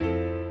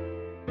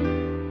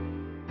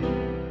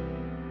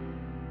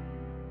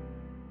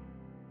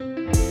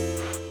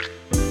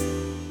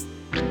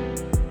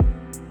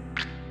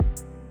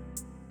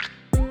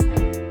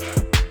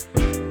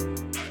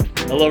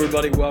Hello,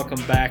 everybody.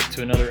 Welcome back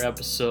to another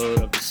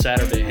episode of the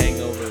Saturday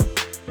Hangover,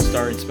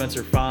 starring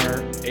Spencer Fonner,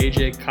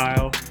 AJ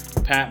Kyle,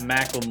 Pat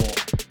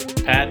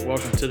McLemore. Pat,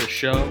 welcome to the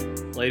show.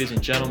 Ladies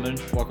and gentlemen,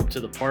 welcome to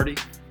the party.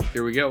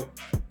 Here we go.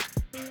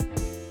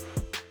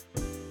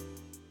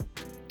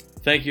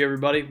 Thank you,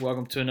 everybody.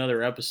 Welcome to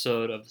another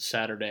episode of the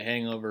Saturday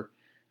Hangover.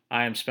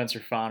 I am Spencer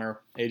Fonner,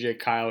 AJ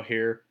Kyle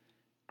here.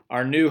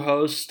 Our new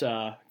host,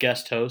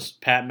 guest host,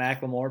 Pat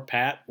McLemore.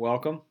 Pat,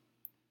 welcome.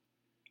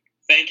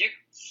 Thank you.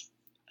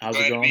 How's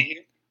Glad it going? to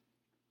be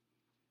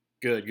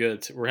here.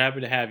 Good. We're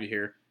happy to have you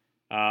here.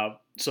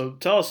 So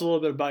tell us a little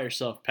bit about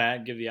yourself,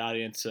 Pat. Give the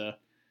audience a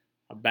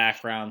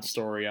background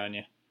story on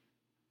you.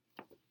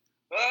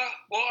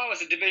 Well, I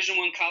was a Division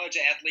I college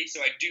athlete, so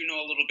I do know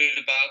a little bit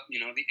about,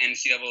 the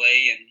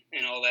NCAA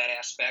and all that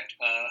aspect.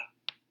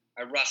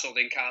 I wrestled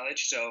in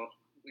college, so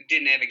we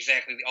didn't have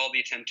exactly all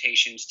the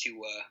temptations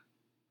to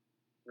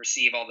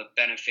receive all the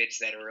benefits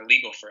that are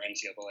illegal for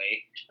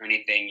NCAA or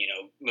anything,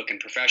 looking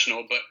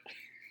professional. But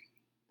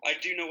I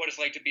do know what it's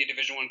like to be a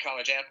Division I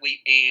college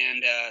athlete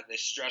and the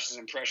stresses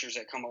and pressures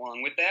that come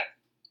along with that.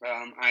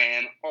 I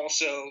am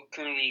also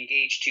currently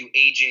engaged to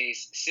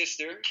AJ's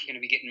sister. I'm going to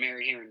be getting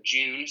married here in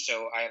June,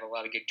 so I have a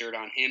lot of good dirt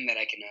on him that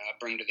I can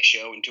bring to the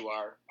show and to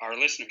our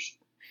listeners.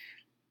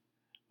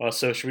 Well,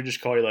 so should we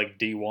just call you like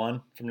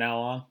D1 from now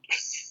on?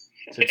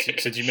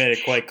 Since you made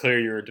it quite clear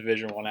you're a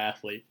Division I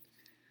athlete.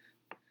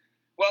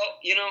 Well,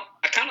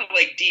 I kind of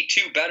like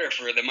D2 better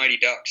for the Mighty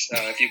Ducks,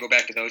 if you go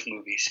back to those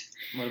movies.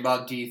 What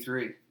about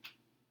D3?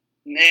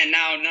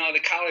 No, the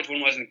college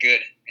one wasn't good.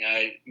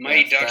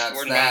 Mighty Ducks,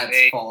 Gordon Bombay.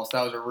 That's false.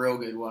 That was a real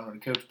good one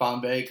when Coach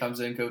Bombay comes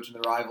in coaching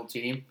the rival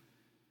team.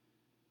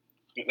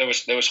 That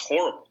was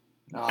horrible.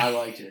 No, I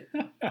liked it.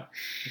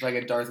 It's like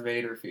a Darth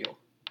Vader feel.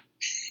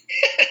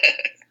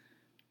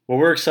 Well,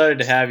 we're excited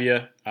to have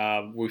you.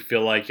 We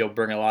feel like you'll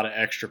bring a lot of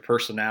extra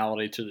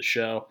personality to the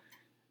show.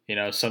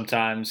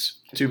 Sometimes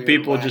two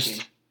people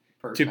just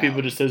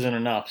isn't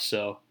enough.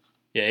 So,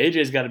 yeah,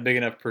 AJ's got a big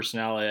enough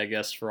personality, I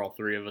guess, for all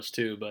three of us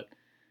too. But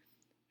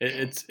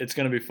it's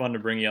going to be fun to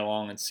bring you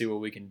along and see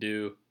what we can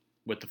do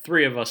with the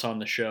three of us on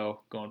the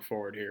show going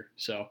forward here.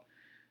 So,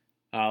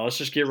 let's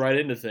just get right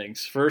into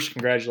things. First,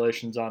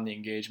 congratulations on the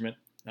engagement.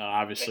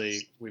 Obviously,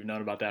 Thanks. We've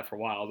known about that for a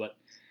while, but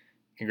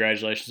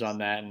congratulations on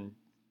that. And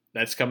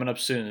that's coming up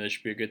soon. This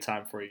should be a good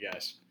time for you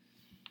guys.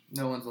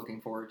 No one's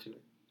looking forward to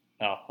it.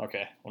 Oh,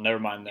 okay. Well, never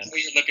mind then.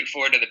 We're looking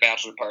forward to the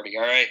bachelor party,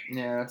 all right?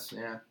 Yeah,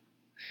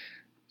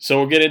 So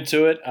we'll get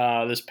into it.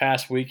 This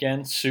past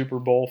weekend, Super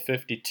Bowl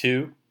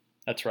 52.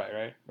 That's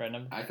right? Right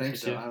number? I think 52?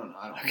 so. I don't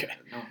know. Okay.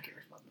 No one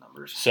cares about the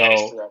numbers.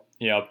 So,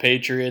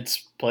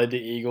 Patriots played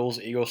the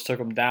Eagles. Eagles took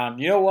them down.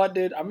 You know what,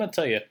 dude? I'm going to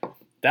tell you,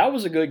 that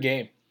was a good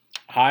game.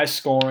 High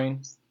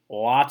scoring,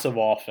 lots of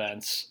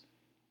offense,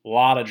 a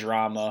lot of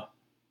drama.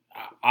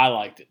 I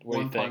liked it. What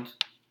do you think?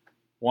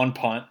 One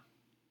punt.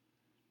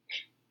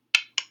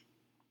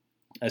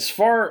 As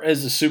far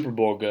as the Super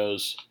Bowl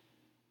goes,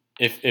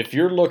 if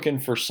you're looking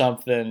for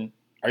something,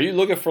 are you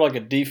looking for like a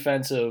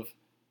defensive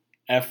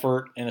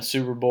effort in a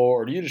Super Bowl,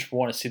 or do you just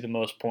want to see the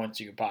most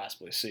points you could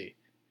possibly see?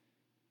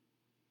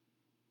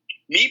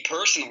 Me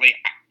personally,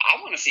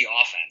 I want to see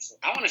offense.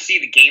 I want to see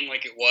the game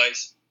like it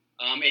was.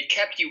 It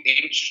kept you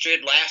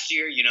interested last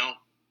year, you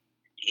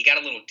got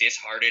a little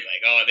disheartened,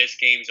 like, oh, this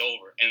game's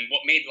over. And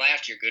what made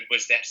last year good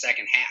was that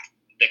second half,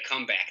 the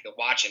comeback, the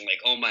watching, like,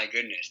 oh my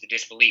goodness, the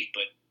disbelief.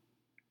 But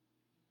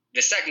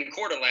the second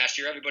quarter last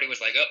year, everybody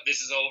was like, oh, this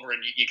is over,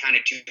 and you kind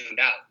of tuned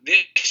out.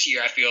 This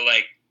year, I feel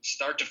like,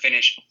 start to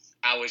finish,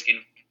 I was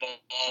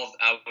involved,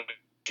 I was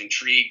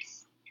intrigued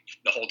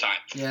the whole time.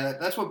 Yeah,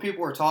 that's what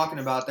people were talking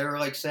about. They were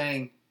like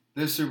saying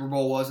this Super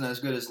Bowl wasn't as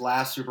good as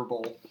last Super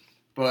Bowl.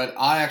 But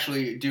I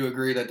actually do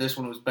agree that this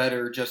one was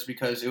better just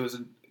because it was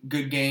a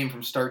good game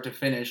from start to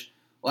finish.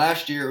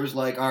 Last year, it was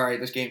like, all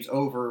right, this game's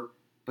over.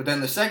 But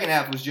then the second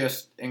half was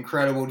just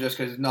incredible just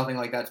because nothing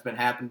like that's been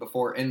happened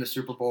before in the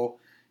Super Bowl.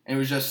 And it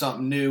was just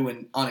something new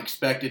and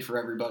unexpected for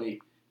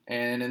everybody.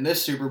 And in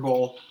this Super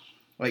Bowl,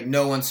 like,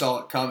 no one saw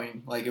it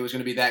coming. Like, it was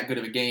going to be that good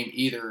of a game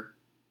either,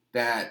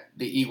 that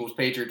the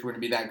Eagles-Patriots were going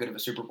to be that good of a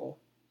Super Bowl.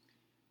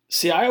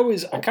 See, I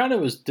kind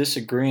of was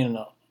disagreeing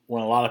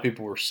when a lot of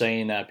people were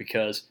saying that,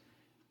 because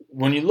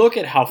when you look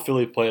at how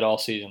Philly played all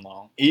season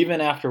long, even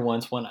after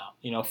Wentz went out,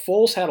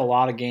 Foles had a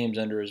lot of games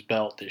under his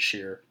belt this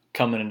year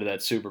coming into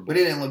that Super Bowl. But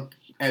he didn't look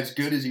as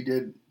good as he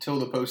did till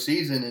the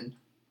postseason, and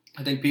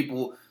I think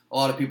a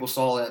lot of people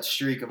saw that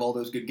streak of all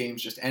those good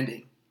games just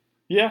ending.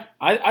 Yeah,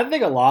 I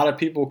think a lot of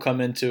people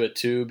come into it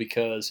too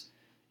because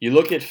you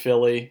look at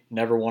Philly,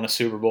 never won a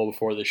Super Bowl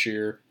before this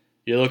year.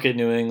 You look at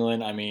New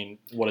England, I mean,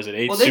 what is it,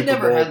 8 Super Bowl appearances? Well, they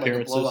never had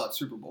like a blowout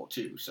Super Bowl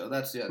too, so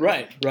that's the other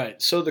thing.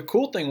 Right. So the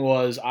cool thing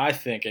was, I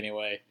think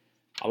anyway,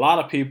 a lot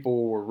of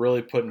people were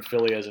really putting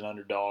Philly as an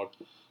underdog.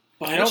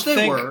 But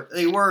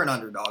They were an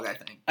underdog, I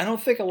think. I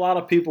don't think a lot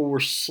of people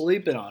were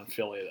sleeping on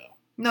Philly, though.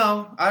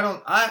 No, I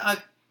don't.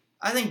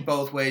 I think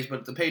both ways,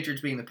 but the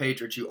Patriots being the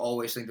Patriots, you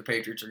always think the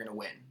Patriots are going to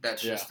win.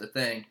 That's just the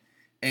thing.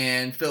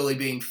 And Philly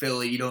being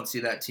Philly, you don't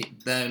see that team,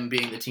 them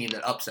being the team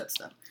that upsets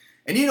them.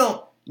 And you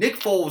don't Nick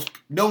Foles,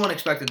 no one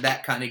expected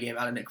that kind of game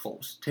out of Nick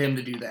Foles, to him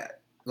to do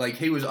that. Like,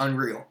 he was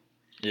unreal.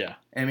 Yeah.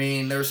 I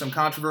mean, there were some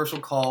controversial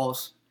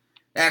calls.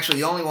 Actually,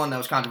 the only one that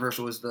was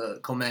controversial was the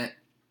Clement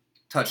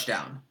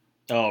touchdown.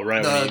 Oh,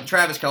 right. The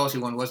Travis Kelce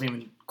one wasn't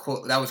even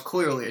that was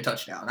clearly a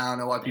touchdown. I don't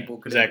know why people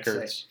could Zach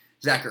even Ertz. say.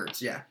 Zach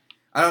Ertz, yeah.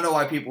 I don't know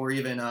why people were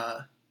even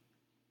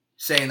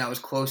saying that was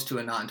close to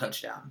a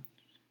non-touchdown.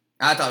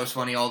 I thought it was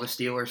funny. All the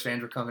Steelers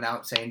fans were coming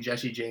out saying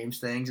Jesse James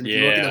things. And if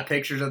you look at the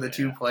pictures of the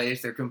two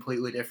plays, they're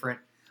completely different.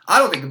 I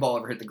don't think the ball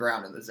ever hit the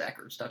ground in the Zach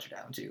Ertz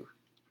touchdown, too.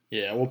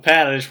 Yeah, well,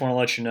 Pat, I just want to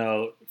let you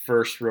know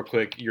first, real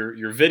quick,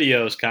 your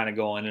video is kind of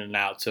going in and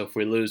out. So if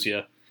we lose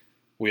you,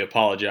 we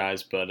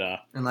apologize. But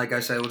and like I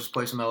said, we'll just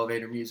play some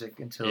elevator music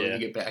until you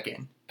get back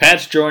in.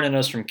 Pat's joining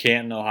us from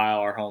Canton, Ohio,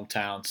 our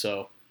hometown.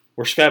 So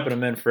we're Skyping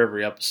him in for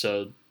every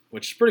episode,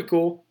 which is pretty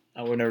cool.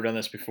 We've never done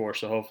this before,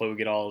 so hopefully we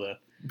get all the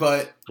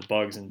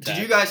bugs intact.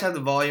 Did you guys have the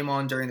volume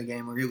on during the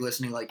game? Were you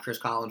listening like Chris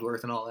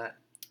Collinsworth and all that?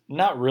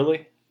 Not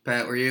really.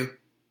 Pat, were you?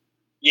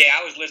 Yeah,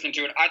 I was listening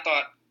to it. I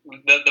thought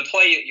the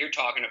play that you're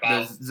talking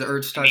about, the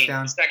Ertz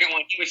touchdown. The second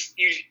one, he was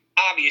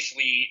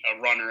obviously a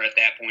runner at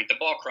that point. The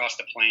ball crossed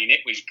the plane. It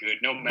was good,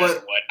 no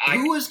matter what.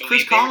 Who was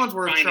Chris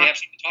Collinsworth trying to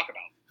actually talk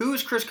about? Who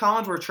was Chris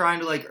Collinsworth trying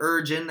to like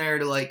urge in there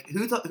to like?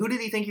 Who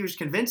did he think he was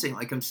convincing?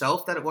 Like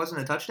himself that it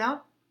wasn't a touchdown?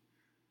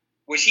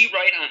 Was he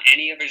right on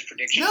any of his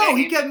predictions? No,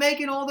 he kept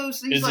making all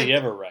those. Is he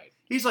ever right?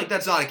 He's like,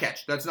 that's not a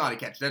catch. That's not a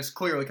catch. That's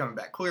clearly coming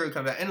back.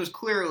 And it was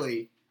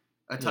clearly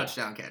a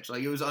touchdown catch.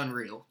 Like, it was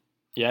unreal.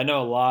 Yeah, I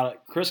know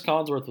Chris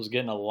Collinsworth was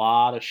getting a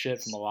lot of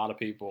shit from a lot of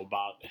people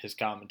about his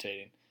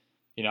commentating.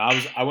 You know,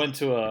 I went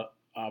to a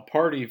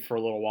party for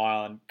a little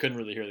while and couldn't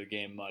really hear the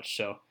game much.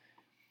 So,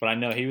 but I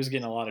know he was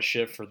getting a lot of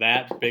shit for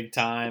that big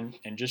time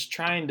and just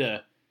trying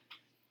to.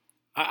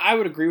 I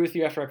would agree with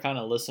you after I kind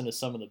of listened to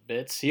some of the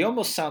bits. He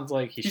almost sounds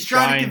like he's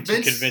trying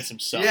to convince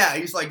himself. Yeah,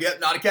 he's like,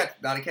 yep, not a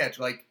catch.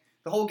 Like,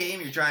 the whole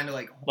game you're trying to,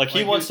 like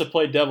he wants to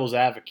play devil's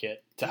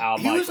advocate to Al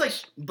Michaels. He was like,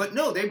 but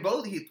no, they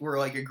both were,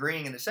 like,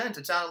 agreeing in a sense.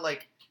 It sounded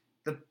like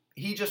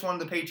he just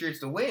wanted the Patriots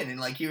to win, and,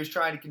 like, he was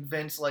trying to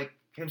convince, like,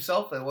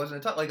 himself that it wasn't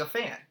a touch, like a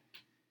fan.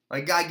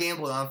 Like, guy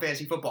gambling on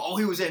fantasy football. Oh,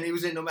 he was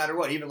in no matter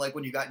what. Even, like,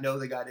 when you know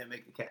the guy didn't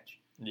make the catch.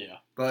 Yeah.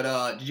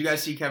 But did you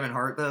guys see Kevin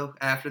Hart, though,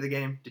 after the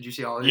game? Did you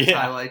see all his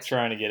highlights?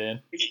 Trying to get in.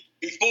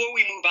 Before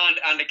we move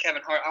on to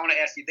Kevin Hart, I want to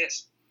ask you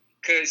this.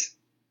 Because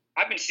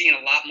I've been seeing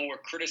a lot more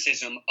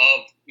criticism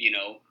of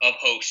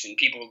hosts and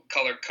people,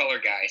 color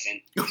guys.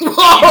 And Whoa!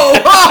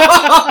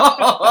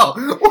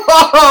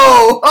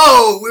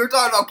 We were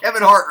talking about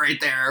Kevon Hart right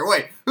there.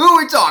 Wait, who are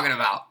we talking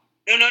about?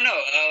 No.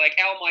 Like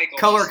Al Michaels.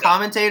 Color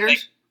commentators?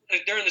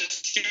 Like, during the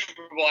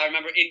Super Bowl, I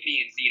remember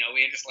Indians, we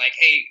were just like,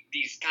 hey,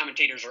 these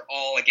commentators are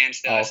all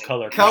against us.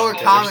 Color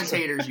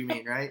commentators, you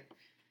mean, right?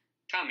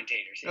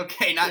 Commentators. Yeah.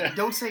 Okay,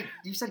 don't say,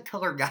 you said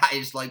color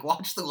guys. Like,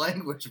 watch the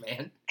language,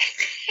 man.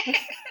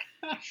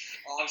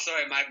 Oh, I'm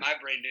sorry, my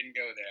brain didn't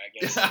go there, I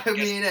guess. I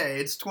mean, hey,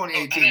 it's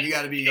 2018. You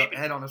got to be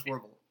head on a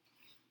swivel.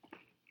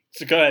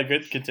 So go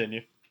ahead,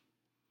 continue.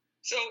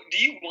 So, do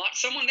you want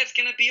someone that's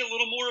going to be a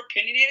little more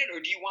opinionated, or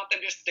do you want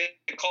them just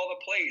to call the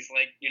plays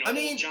like, I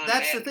mean, John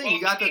that's Madden? the thing. You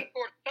got they're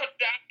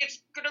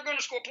going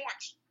to score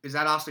points. Is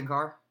that Austin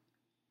Carr?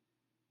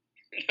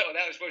 No,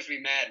 that was supposed to be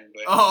Madden.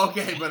 But oh,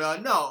 okay,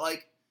 but no,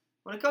 like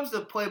when it comes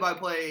to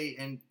play-by-play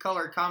and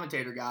color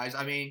commentator guys,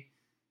 I mean,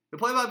 the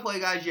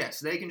play-by-play guys, yes,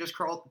 they can just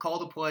call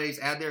the plays,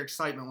 add their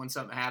excitement when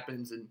something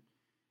happens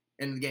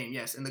in the game,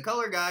 yes. And the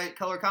color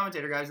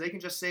commentator guys, they can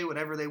just say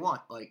whatever they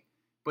want, like.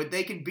 But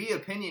they can be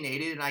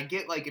opinionated, and I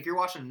get, like, if you're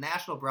watching a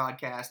national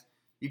broadcast,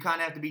 you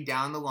kind of have to be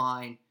down the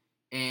line,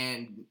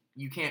 and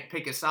you can't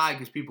pick a side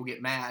because people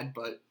get mad,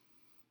 but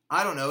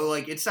I don't know,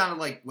 like, it sounded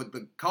like what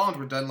the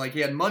Collinsworth done, like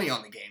he had money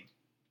on the game.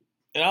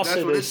 And I'll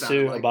say this,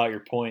 too, about your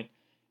point.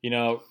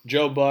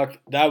 Joe Buck,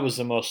 that was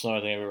the most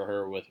annoying thing I've ever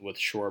heard with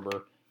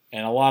Schwarber.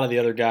 And a lot of the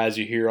other guys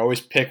you hear always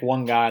pick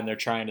one guy, and they're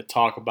trying to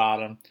talk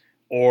about him,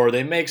 or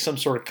they make some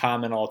sort of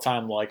comment all the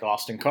time, like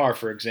Austin Carr,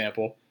 for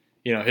example.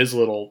 His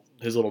little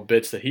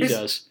bits that he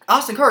does.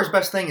 Austin Carr's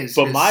best thing is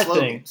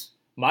slogans.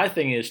 My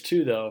thing is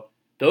too, though,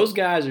 those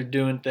guys are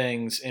doing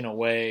things in a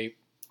way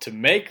to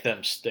make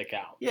them stick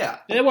out. Yeah,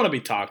 they want to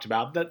be talked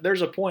about.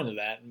 There's a point of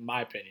that, in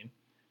my opinion.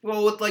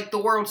 Well, with like the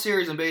World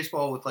Series in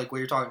baseball, with like what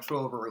you're talking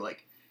Schwarber,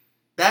 like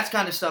that's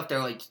kind of stuff. They're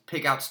like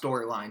pick out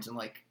storylines and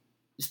like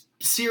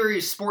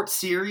sports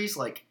series,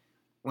 like.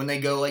 When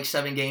they go like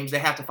 7 games, they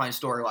have to find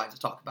storylines to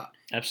talk about.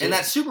 Absolutely. And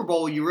that Super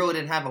Bowl, you really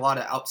didn't have a lot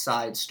of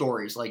outside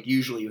stories like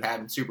usually you have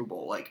in Super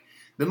Bowl. Like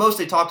the most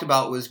they talked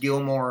about was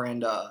Gilmore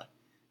and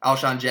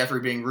Alshon Jeffrey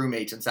being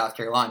roommates in South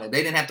Carolina.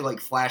 They didn't have to like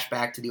flash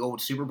back to the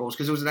old Super Bowls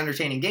because it was an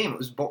entertaining game. It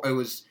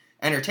was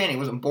entertaining. It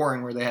wasn't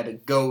boring where they had to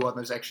go on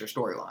those extra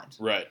storylines.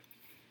 Right.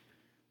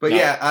 But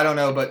yeah, I don't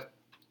know. But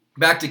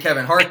back to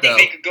Kevin Hart though.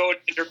 They could go in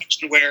a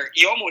direction where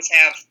you almost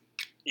have,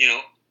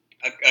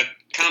 a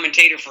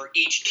commentator for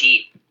each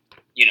team.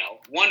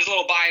 One's a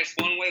little biased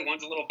one way,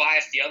 one's a little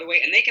biased the other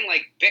way, and they can,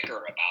 like, bicker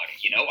about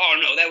it, Oh,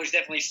 no, that was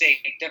definitely safe,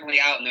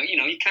 definitely out. No,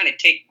 you kind of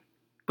take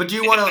But do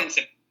you want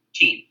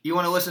team. You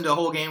want to listen to a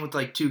whole game with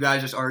like two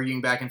guys just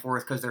arguing back and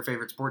forth because they're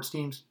favorite sports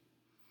teams?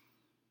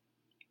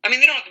 I mean,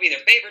 they don't have to be their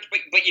favorites,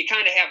 but you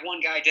kind of have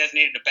one guy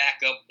designated to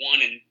back up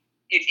one, and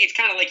it's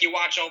kind of like you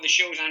watch all the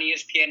shows on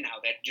ESPN now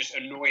that just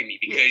annoy me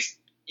because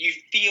you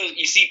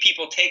see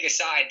people take a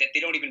side that they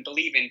don't even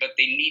believe in, but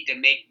they need to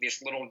make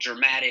this little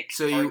dramatic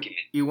argument.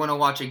 You want to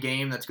watch a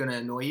game that's going to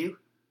annoy you?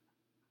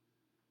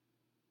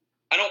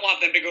 I don't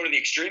want them to go to the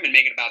extreme and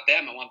make it about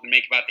them. I want them to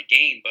make it about the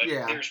game, but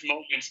there's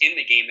moments in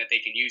the game that they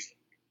can use it.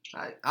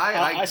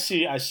 I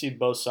see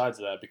both sides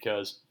of that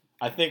because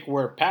I think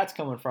where Pat's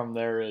coming from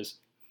there is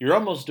you're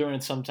almost doing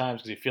it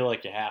sometimes because you feel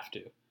like you have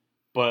to,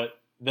 but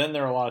then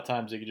there are a lot of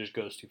times it just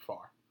goes too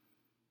far.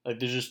 Like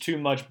there's just too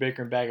much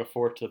bickering back and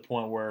forth to the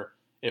point where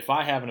if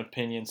I have an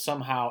opinion,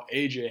 somehow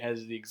AJ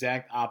has the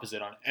exact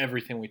opposite on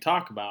everything we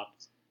talk about,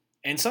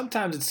 and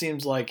sometimes it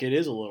seems like it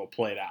is a little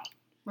played out.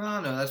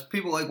 Well, no, that's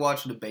people like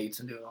watching debates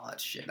and doing all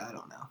that shit. I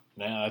don't know.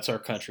 Yeah, that's our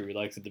country. We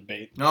like to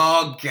debate.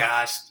 Oh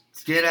gosh,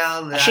 get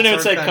out of that. I shouldn't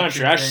even say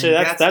country. I should say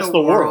that's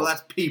the world.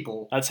 That's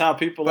people. That's how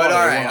people but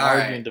are. All right.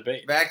 Argue and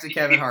debate. Back to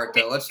Kevin Hart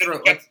though. Let's go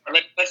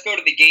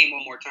to the game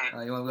one more time.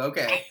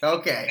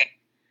 Okay.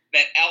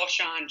 That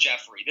Alshon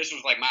Jeffrey. This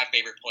was like my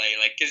favorite play,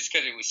 like just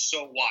because it was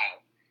so wild.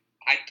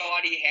 I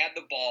thought he had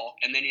the ball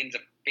and then ends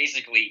up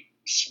basically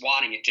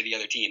swatting it to the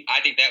other team. I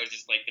think that was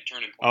just like the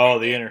turning point. Oh,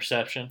 the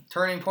interception.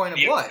 Turning point of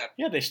what?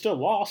 Yeah, they still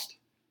lost.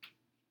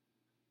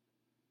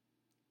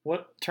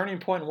 What turning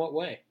point in what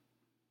way?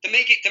 To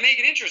make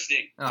it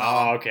interesting.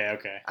 Oh, okay.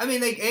 I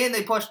mean,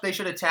 they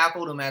should have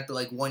tackled him at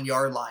the 1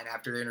 yard line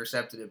after they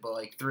intercepted it, but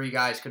like three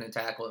guys couldn't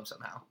tackle him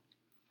somehow.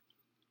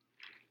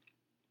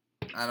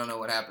 I don't know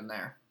what happened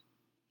there.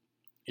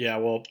 Yeah,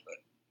 well,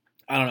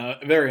 I don't know.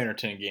 A very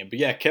entertaining game, but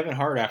yeah, Kevin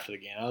Hart after the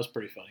game, that was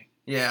pretty funny.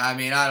 Yeah, I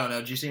mean, I don't know.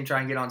 Did you see him try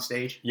and get on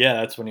stage? Yeah,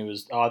 that's when he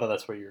was. Oh, I thought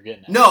that's what you were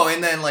getting at. No,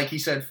 and then he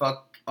said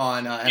 "fuck"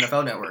 on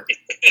NFL Network.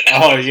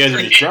 Oh, you guys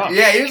are drunk.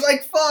 Yeah, he was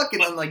like "fuck,"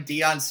 and then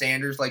Deion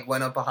Sanders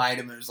went up behind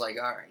him and was like,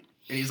 "All right,"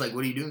 and he's like,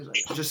 "What are you doing?"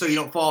 He's like, "Just so you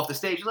don't fall off the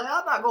stage." He's like,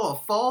 "I'm not going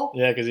to fall."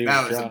 Yeah, because he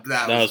was drunk.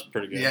 That was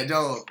pretty good.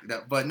 Yeah,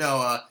 but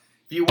no.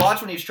 If you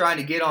watch when he's trying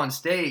to get on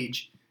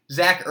stage.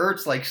 Zach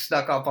Ertz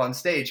snuck up on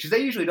stage because they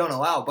usually don't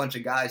allow a bunch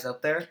of guys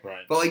up there.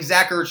 Right. But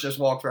Zach Ertz just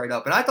walked right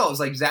up, and I thought it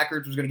was Zach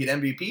Ertz was going to get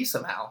MVP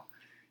somehow.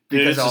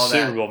 Dude, it's the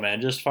Super Bowl,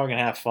 man. Just fucking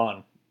have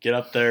fun. Get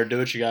up there, do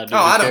what you got to do. Oh,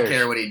 I don't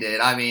care what he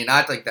did. I mean,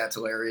 I think that's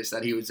hilarious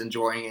that he was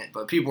enjoying it,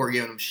 but people were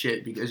giving him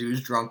shit because he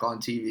was drunk on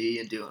TV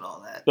and doing all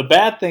that. The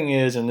bad thing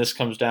is, and this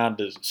comes down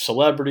to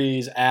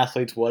celebrities,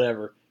 athletes,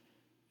 whatever.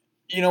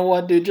 You know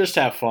what, dude? Just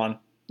have fun.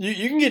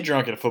 You can get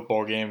drunk at a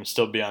football game and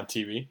still be on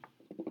TV.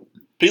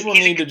 People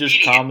need to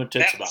just calm their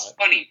tits about it.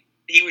 Funny.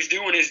 He was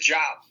doing his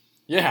job.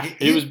 Yeah,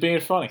 he was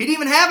being funny. He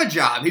didn't even have a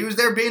job. He was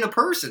there being a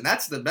person.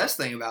 That's the best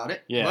thing about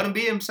it. Yeah. Let him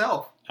be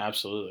himself.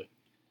 Absolutely.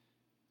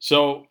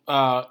 So,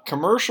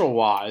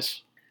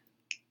 commercial-wise,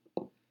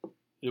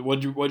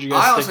 what'd you guys think of all the commercials?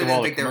 I honestly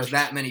didn't think there was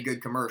that many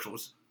good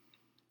commercials.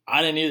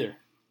 I didn't either.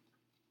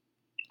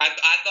 I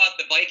thought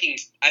the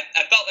Vikings. I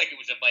felt like it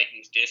was a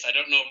Vikings diss. I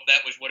don't know if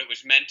that was what it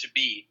was meant to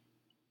be,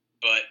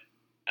 but.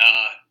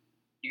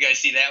 You guys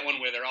see that one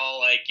where they're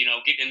all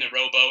getting in the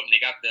rowboat and they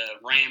got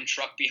the Ram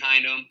truck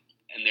behind them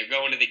and they're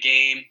going to the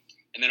game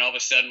and then all of a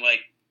sudden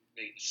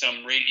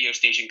some radio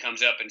station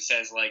comes up and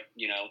says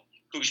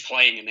who's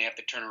playing and they have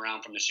to turn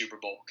around from the Super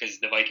Bowl because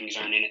the Vikings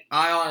aren't in it.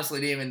 I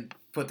honestly didn't even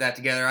put that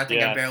together. I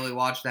think I barely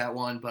watched that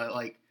one, but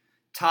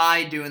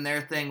Tide doing their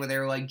thing where they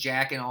were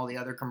jacking all the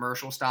other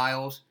commercial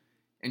styles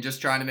and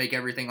just trying to make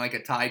everything like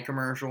a Tide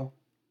commercial.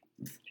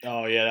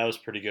 Oh yeah, that was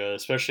pretty good,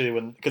 especially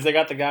because they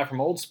got the guy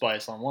from Old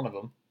Spice on one of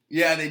them.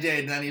 Yeah, they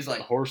did. And then he's like,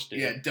 the horse dude.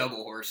 Yeah, double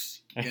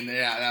horse. And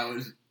yeah, that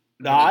was.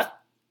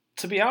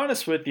 To be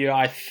honest with you,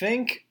 I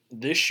think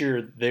this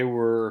year they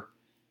were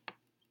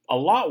a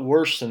lot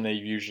worse than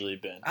they've usually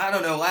been. I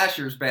don't know. Last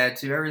year's bad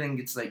too. Everything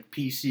gets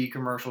PC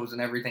commercials and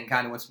everything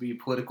kind of wants to be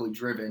politically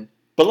driven.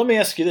 But let me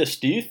ask you this: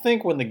 do you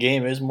think when the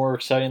game is more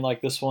exciting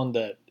like this one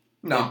that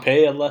they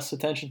pay less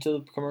attention to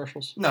the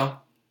commercials? No,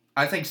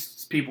 I think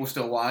people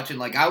still watch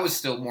and I was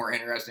still more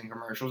interested in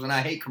commercials, and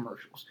I hate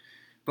commercials.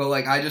 But,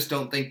 I just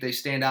don't think they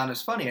stand out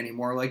as funny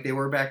anymore like they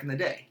were back in the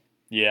day.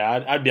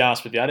 Yeah, I'd be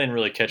honest with you. I didn't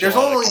really catch There's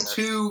only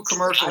two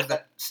commercials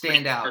that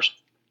stand out.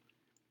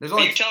 You're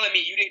telling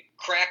me you didn't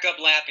crack up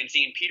laughing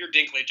seeing Peter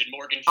Dinklage and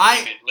Morgan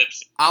Freeman lip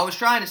sync? I was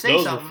trying to say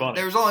Those something. Were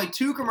funny. There's only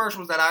two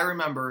commercials that I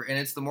remember, and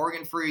it's the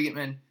Morgan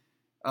Freeman,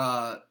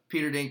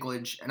 Peter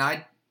Dinklage.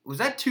 And was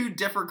that two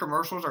different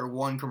commercials or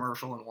one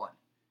commercial in one?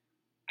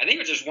 I think it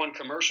was just one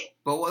commercial.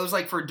 But it was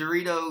for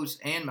Doritos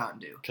and Mountain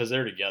Dew. Because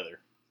they're together.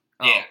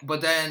 Yeah. But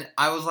then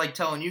I was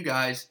telling you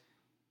guys,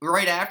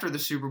 right after the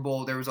Super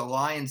Bowl, there was a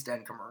Lion's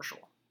Den commercial.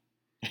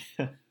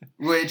 It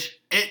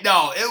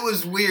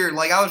was weird.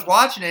 I was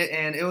watching it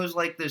and it was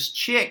this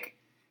chick.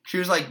 She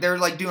was they're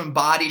doing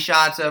body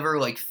shots of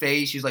her,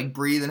 face. She's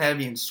breathing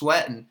heavy and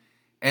sweating.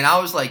 And I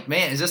was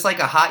man, is this a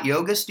hot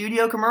yoga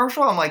studio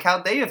commercial? I'm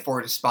how'd they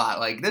afford a spot?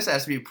 This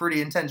has to be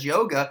pretty intense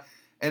yoga.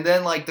 And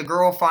then the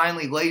girl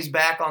finally lays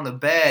back on the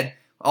bed,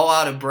 all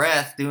out of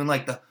breath, doing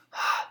the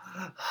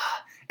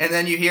and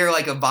then you hear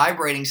like a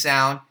vibrating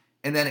sound,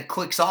 and then it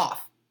clicks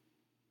off.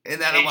 And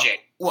then I'm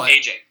like, what?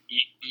 AJ,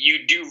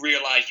 you do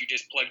realize you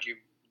just plugged your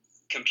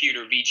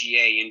computer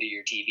VGA into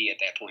your TV at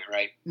that point,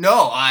 right?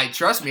 No,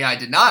 trust me, I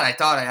did not.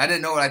 I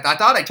didn't know what I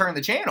thought I turned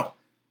the channel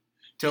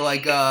to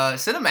like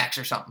Cinemax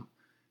or something.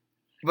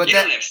 But you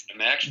then, don't have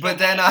Cinemax. But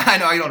then I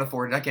know I don't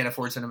afford it. I can't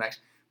afford Cinemax.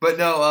 But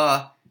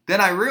no,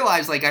 then I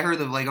realized like I heard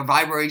like a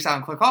vibrating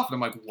sound click off, and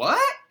I'm like, what?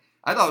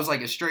 I thought it was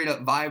like a straight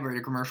up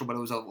vibrator commercial, but it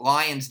was a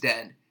Lion's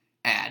Den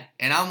ad,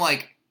 and I'm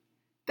like,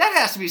 that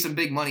has to be some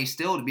big money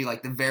still to be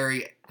like the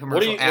very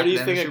commercial. What do you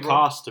think it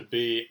costs to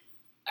be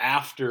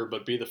after,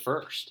 but be the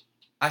first?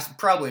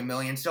 Probably $1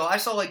 million. Still, I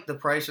saw like the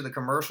price of the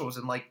commercials,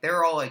 and like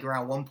they're all like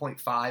around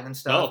 1.5 and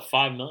stuff. No,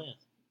 $5 million,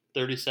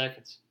 30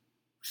 seconds.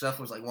 Stuff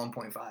was like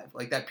 1.5.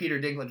 Like that Peter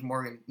Dinklage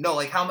Morgan. No,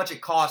 like how much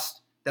it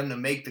cost them to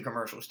make the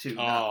commercials too.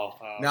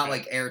 Not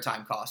like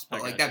airtime cost,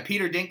 but like that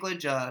Peter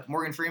Dinklage,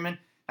 Morgan Freeman,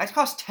 that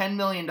cost $10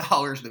 million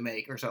to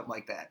make or something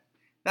like that.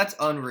 That's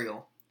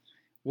unreal.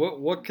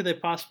 What could they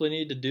possibly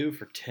need to do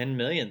for $10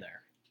 million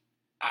there?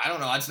 I don't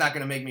know. It's not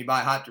going to make me buy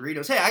hot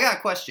Doritos. Hey, I got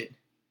a question.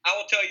 I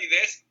will tell you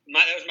this.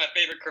 That was my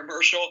favorite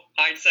commercial.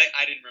 Hindsight,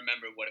 I didn't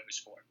remember what it was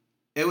for.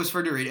 It was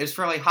for Doritos. It's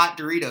for like hot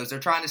Doritos. They're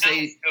trying to say. I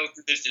didn't go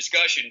through this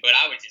discussion, but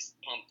I was just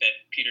pumped that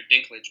Peter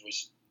Dinklage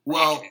was.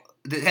 Well,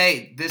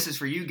 hey, this is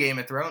for you, Game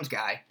of Thrones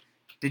guy.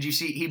 Did you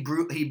see he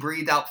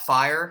breathed out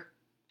fire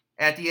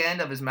at the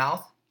end of his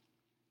mouth?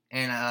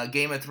 And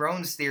Game of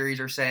Thrones theories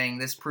are saying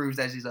this proves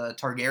that he's a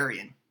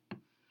Targaryen.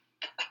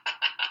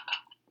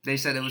 They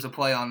said it was a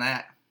play on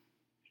that.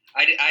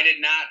 I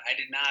did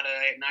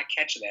not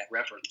catch that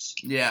reference.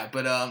 Yeah,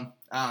 but I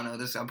don't know.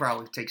 This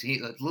probably takes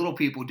little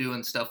people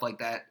doing stuff like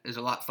that is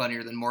a lot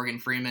funnier than Morgan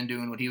Freeman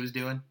doing what he was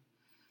doing.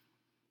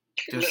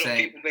 Just little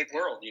saying, people, big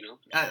world, you know.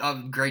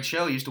 A great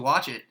show. Used to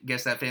watch it.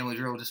 Guess that family's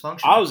real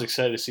dysfunctional. I was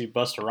excited to see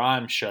Busta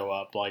Rhymes show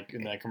up like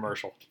in that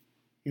commercial.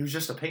 He was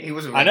just he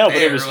wasn't. I know, but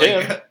it was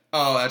him.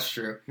 Oh, that's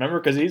true. Remember,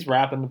 because he's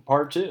rapping the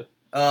part too.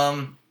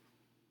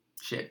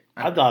 Shit.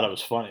 I thought it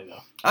was funny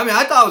though. I mean,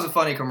 I thought it was a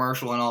funny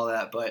commercial and all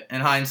that, but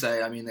in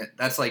hindsight, I mean,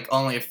 that's like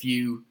only a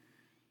few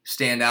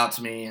stand out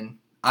to me, and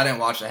I didn't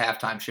watch the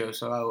halftime show,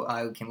 so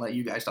I can let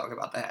you guys talk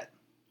about that.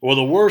 Well,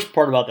 the worst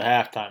part about the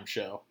halftime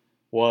show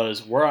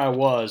was where I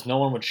was, no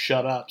one would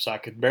shut up, so I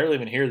could barely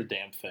even hear the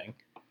damn thing.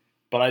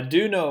 But I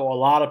do know a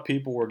lot of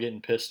people were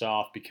getting pissed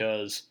off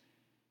because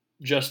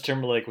Justin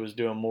Timberlake was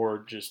doing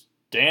more just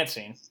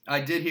dancing.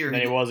 I did hear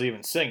than he was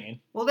even singing.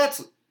 Well,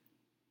 that's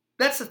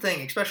the thing,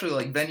 especially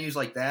like venues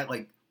like that,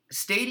 like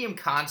stadium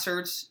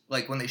concerts,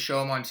 like when they show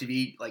them on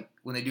TV, like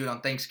when they do it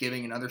on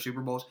Thanksgiving and other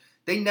Super Bowls,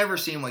 they never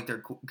seem like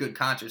they're good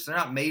concerts. They're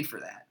not made for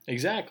that.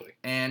 Exactly.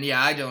 And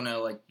yeah, I don't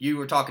know. Like you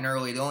were talking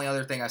earlier, the only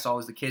other thing I saw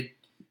was the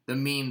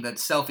meme that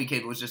Selfie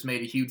Kid was just made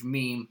a huge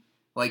meme.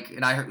 Like,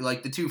 and I heard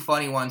like the two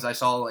funny ones I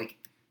saw, like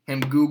him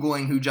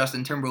Googling who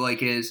Justin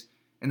Timberlake is,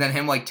 and then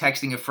him like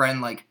texting a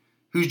friend like,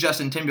 "Who's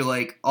Justin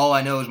Timberlake? All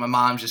I know is my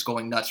mom's just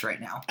going nuts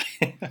right now."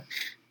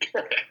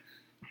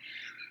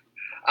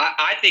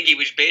 I think he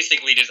was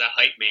basically just a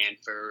hype man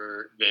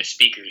for the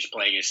speakers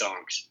playing his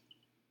songs.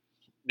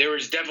 There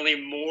was definitely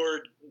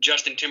more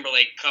Justin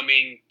Timberlake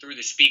coming through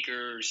the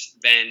speakers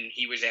than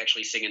he was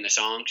actually singing the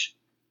songs.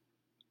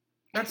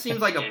 That seems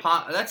like a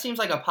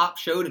pop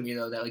show to me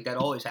though. That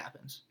always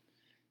happens.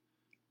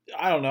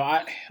 I don't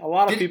know. A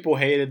lot of people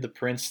hated the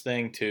Prince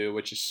thing too,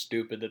 which is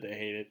stupid that they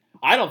hate it.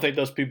 I don't think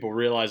those people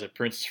realize that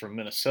Prince is from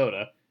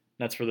Minnesota.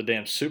 That's where the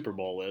damn Super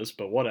Bowl is.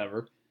 But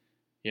whatever.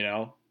 You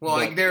know? Well,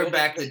 like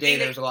back in the day,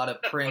 there was a lot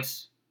of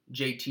Prince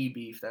JT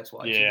beef. That's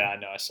why. Yeah, I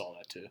know. I saw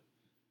that too.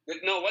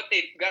 No, what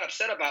they got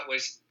upset about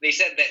was they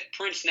said that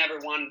Prince never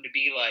wanted to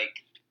be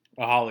like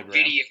a hologram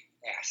video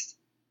cast.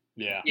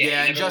 Yeah.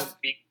 Yeah, and just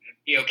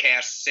video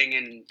cast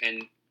singing,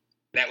 and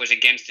that was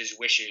against his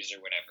wishes or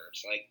whatever.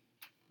 It's like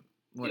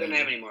he doesn't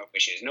have any more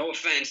wishes. No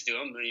offense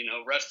to him,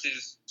 rest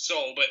his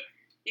soul, but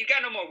he's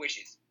got no more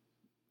wishes.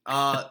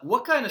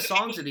 What kind of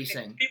songs did he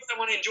sing? People that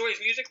want to enjoy his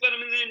music, let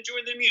them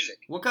enjoy their music.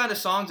 What kind of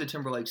songs did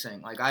Timberlake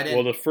sing? Like I didn't.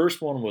 Well, the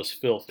first one was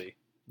 "Filthy,"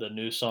 the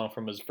new song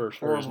from his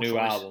new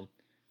album.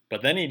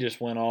 But then he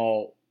just went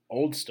all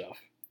old stuff.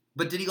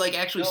 But did he like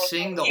actually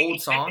sing the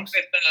old songs?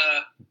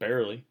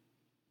 Barely.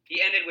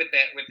 He ended with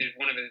that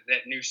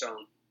that new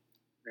song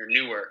or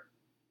newer.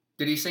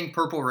 Did he sing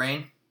 "Purple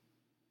Rain"?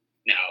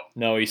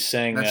 No, he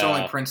sang. That's the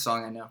only Prince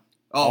song I know.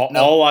 Oh,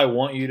 no. All I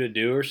Want You to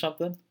Do or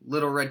something.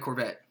 Little Red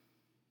Corvette.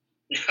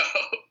 No.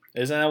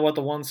 Isn't that what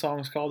the one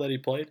song's called that he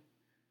played?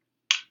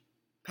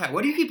 Pat,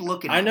 what do you keep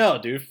looking at? I know,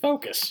 dude.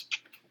 Focus.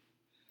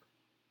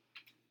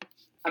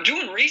 I'm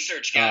doing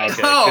research, guys.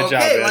 Okay. Oh, Good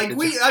okay. job, Like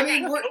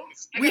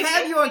we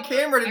have you on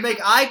camera to make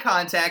eye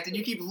contact, and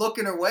you keep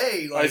looking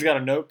away. Like... Oh, he's got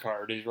a note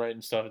card. He's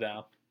writing stuff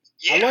down.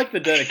 Yeah. I like the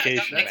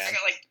dedication, man. I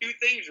got like 2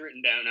 things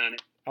written down on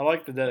it. I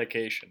like the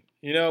dedication.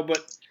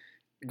 But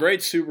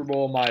great Super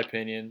Bowl in my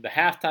opinion. The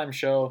halftime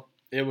show,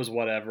 it was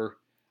whatever.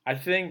 I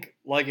think,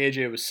 like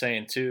AJ was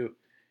saying too,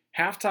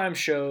 halftime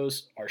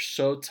shows are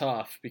so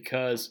tough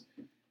because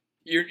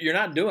you're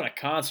not doing a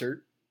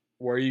concert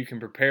where you can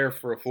prepare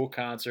for a full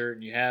concert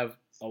and you have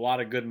a lot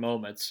of good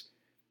moments.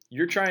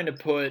 You're trying to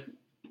put,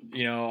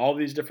 all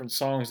these different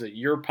songs that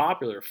you're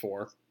popular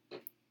for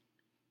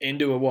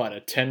into a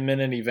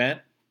 10-minute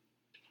event?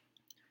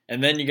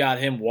 And then you got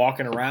him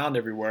walking around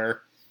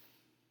everywhere.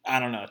 I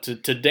don't know.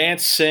 To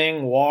dance,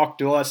 sing, walk,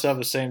 do all that stuff at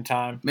the same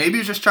time. Maybe he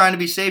was just trying to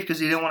be safe because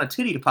he didn't want a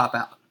titty to pop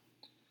out.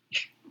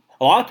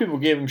 A lot of people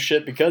gave him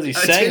shit because he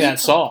sang that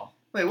song.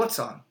 Wait, what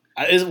song?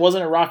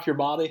 Wasn't it Rock Your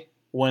Body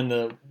when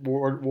the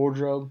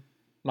wardrobe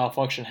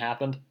malfunction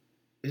happened?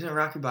 Isn't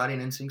Rock Your Body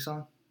an NSYNC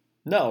song?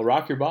 No,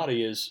 Rock Your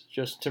Body is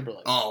Justin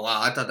Timberlake. Oh,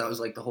 wow. I thought that was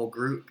like the whole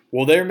group.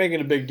 Well, they're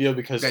making a big deal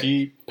because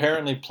he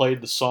apparently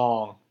played the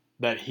song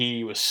that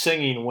he was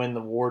singing when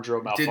the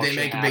wardrobe malfunction happened. Did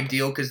they make a big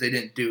deal because they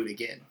didn't do it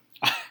again?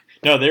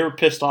 No, they were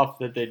pissed off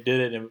that they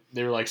did it, and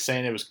they were like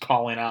saying it was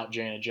calling out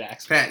Janet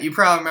Jackson. Pat, you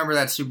probably remember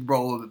that Super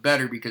Bowl a little bit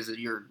better because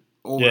you're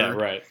older. Yeah,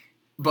 right.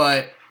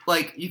 But,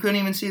 like, you couldn't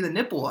even see the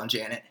nipple on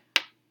Janet.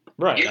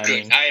 Right. You're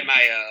good. I had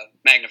my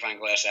magnifying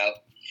glass out.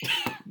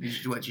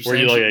 Were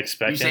you like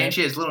expecting? You saying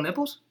she has little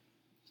nipples?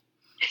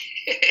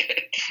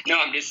 No,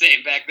 I'm just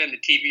saying back then the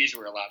TVs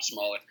were a lot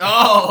smaller.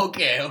 Oh,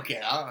 okay.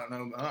 I don't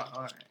know.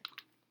 All right.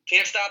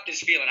 Can't Stop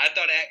This Feeling. I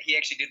thought he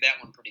actually did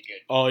that one pretty good.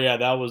 Oh, yeah,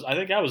 I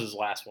think that was his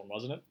last one,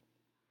 wasn't it?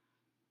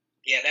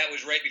 Yeah, that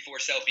was right before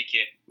Selfie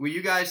Kid. Were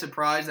you guys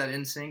surprised that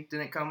NSYNC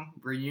didn't come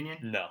reunion?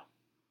 No,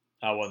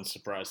 I wasn't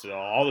surprised at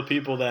all. All the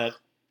people that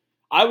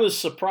I was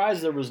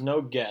surprised there was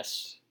no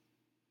guests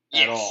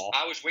at all.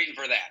 I was waiting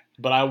for that.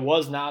 But I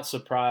was not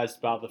surprised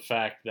about the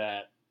fact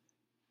that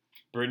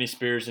Britney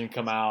Spears didn't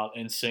come out,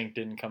 NSYNC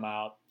didn't come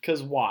out.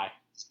 Because why?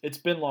 It's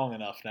been long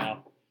enough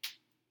now.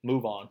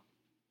 Move on.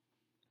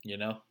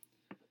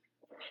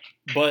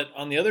 But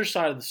on the other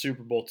side of the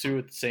Super Bowl, too,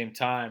 at the same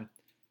time,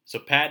 so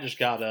Pat just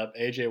got up,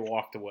 AJ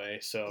walked away,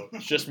 so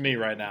it's just me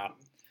right now.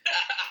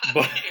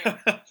 But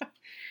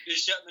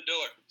just shutting the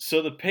door.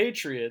 So the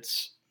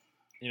Patriots,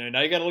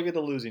 now you got to look at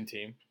the losing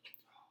team.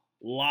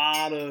 A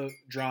lot of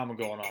drama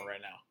going on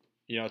right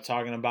now.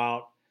 Talking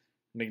about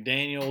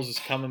McDaniels is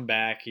coming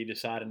back. He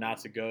decided not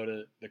to go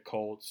to the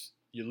Colts.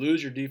 You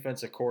lose your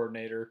defensive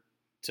coordinator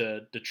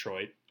to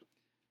Detroit.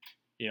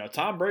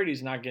 Tom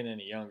Brady's not getting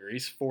any younger.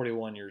 He's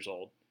 41 years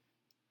old.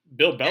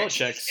 Bill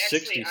Belichick's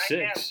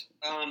 66.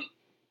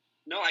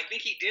 No, I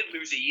think he did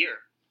lose a year.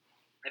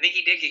 I think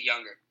he did get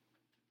younger.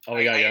 Oh,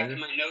 he got younger? I have in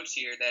my notes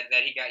here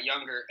that he got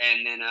younger,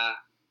 and then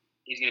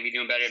he's going to be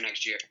doing better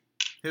next year.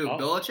 Who,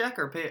 Belichick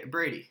or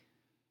Brady?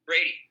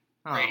 Brady.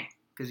 Oh, Brady.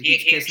 Because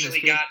he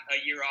actually got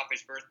a year off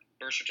his birth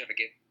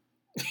certificate.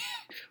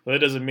 Well, that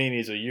doesn't mean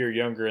he's a year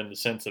younger in the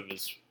sense of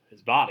his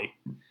body.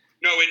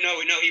 No,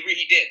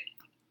 he did.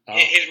 Oh.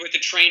 His with the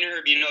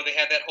trainer, they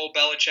had that whole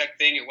Belichick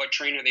thing and what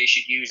trainer they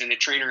should use, and the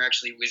trainer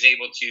actually was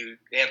able to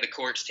have the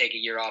courts take a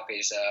year off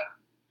his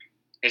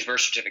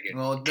birth certificate.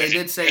 Well, they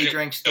did say he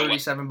drinks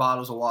 37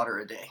 bottles of water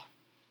a day.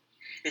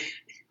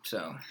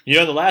 So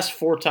the last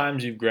 4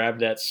 times you've grabbed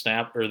that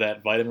Snap or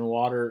that vitamin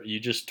water, you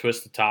just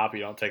twist the top.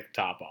 You don't take the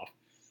top off.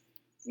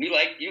 You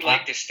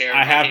like to stare.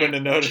 I happen to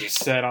notice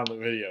that on the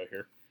video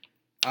here.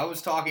 I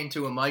was talking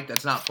to a mic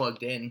that's not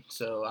plugged in,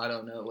 so I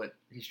don't know what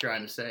he's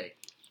trying to say.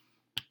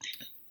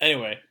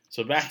 Anyway,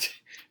 so back to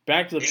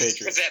the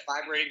Patriots. Was that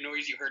vibrating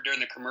noise you heard during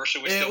the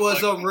commercial? It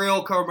was a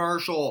real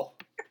commercial.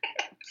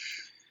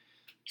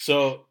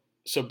 So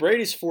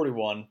Brady's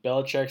 41,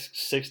 Belichick's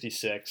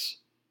 66.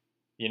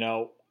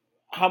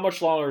 How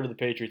much longer do the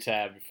Patriots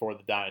have before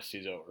the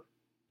dynasty's over?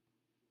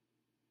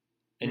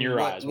 In your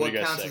eyes, what do you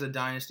guys counts think? as a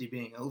dynasty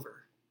being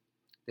over?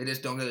 They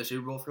just don't go to the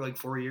Super Bowl for like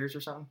 4 years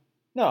or something?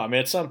 No, I mean,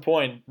 at some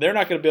point, they're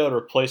not going to be able to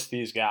replace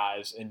these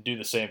guys and do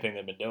the same thing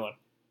they've been doing.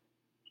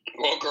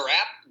 Well,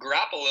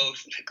 Garoppolo,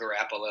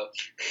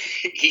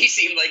 he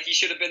seemed like he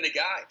should have been the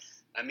guy.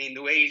 I mean,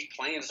 the way he's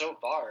playing so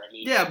far.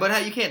 Yeah,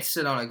 but you can't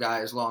sit on a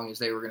guy as long as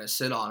they were going to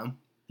sit on him.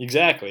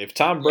 Exactly. If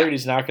Tom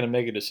Brady's not going to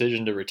make a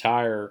decision to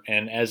retire,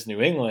 and as New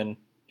England,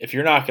 if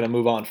you're not going to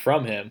move on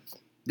from him.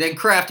 Then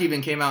Kraft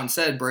even came out and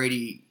said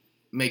Brady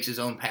makes his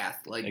own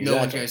path. Like, exactly.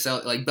 No one's going to sell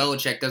it. Like,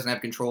 Belichick doesn't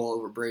have control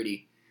over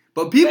Brady.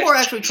 But people are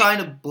actually trying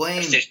to blame.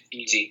 It's just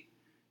easy.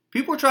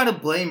 People are trying to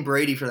blame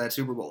Brady for that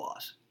Super Bowl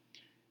loss.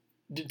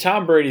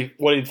 Tom Brady,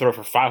 what did he throw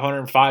for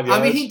 505 yards?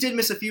 I mean, he did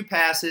miss a few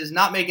passes.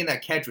 Not making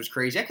that catch was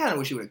crazy. I kind of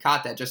wish he would have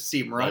caught that just to see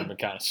him run. That would have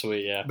been kind of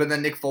sweet, yeah. But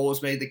then Nick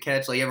Foles made the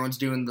catch. Like, everyone's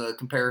doing the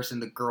comparison,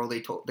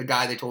 the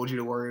guy they told you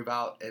to worry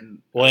about.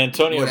 And well,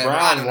 Antonio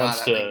Brown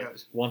whatever.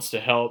 wants to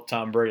help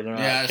Tom Brady learn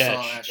how to catch. Yeah, I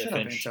saw that. Shut up,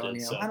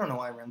 Antonio. So. I don't know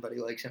why everybody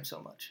likes him so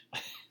much.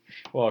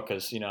 Well,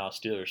 because you know how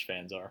Steelers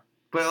fans are.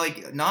 But,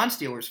 like,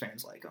 non-Steelers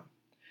fans like him.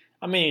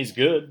 I mean, he's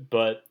good,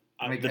 but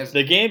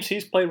the games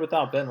he's played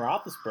without Ben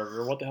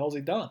Roethlisberger, what the hell's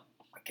he done?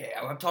 Okay,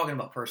 I'm talking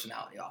about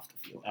personality off the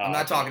field. I'm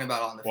not talking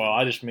about on the field. Well,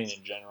 I just mean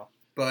in general.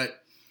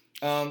 But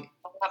how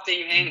often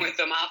you hang with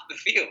them off the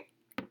field?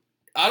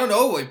 I don't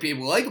know why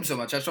people like him so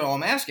much. That's what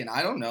I'm asking.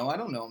 I don't know. I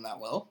don't know him that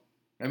well.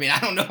 I mean, I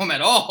don't know him at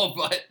all.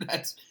 But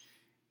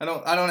I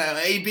don't have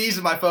AB's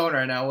in my phone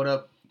right now. What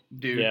up,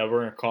 dude? Yeah,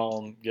 we're gonna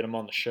call him, get him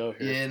on the show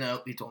here. Yeah,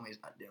 no, he told me he's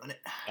not doing it.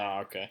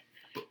 Oh, okay.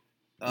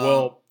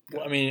 Well,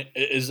 I mean,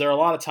 is there a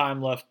lot of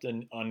time left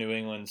on New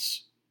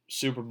England's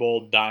Super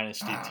Bowl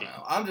dynasty team?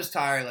 Know. I'm just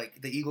tired.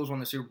 Like, the Eagles won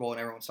the Super Bowl and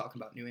everyone's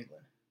talking about New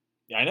England.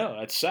 Yeah, I know.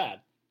 That's sad.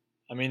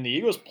 I mean, the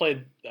Eagles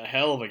played a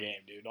hell of a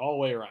game, dude, all the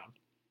way around.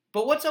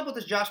 But what's up with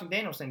this Josh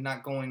McDaniels thing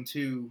not going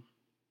to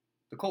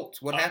the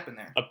Colts? What happened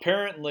there?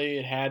 Apparently,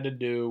 it had to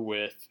do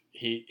with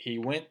he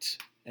went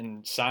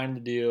and signed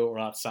the deal, or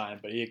not signed,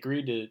 but he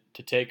agreed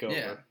to take over.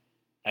 Yeah.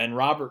 And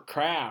Robert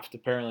Kraft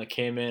apparently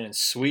came in and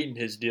sweetened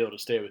his deal to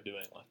stay with New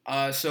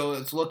England. So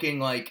it's looking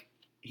like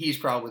he's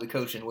probably the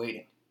coach in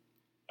waiting.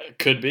 It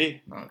could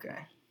be. Okay.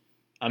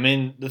 I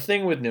mean, the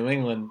thing with New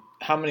England,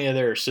 how many of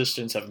their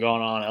assistants have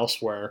gone on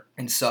elsewhere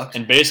and sucked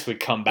and basically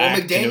come back?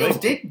 Well,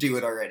 McDaniels did do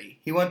it already.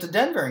 He went to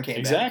Denver and came back.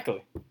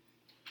 Exactly.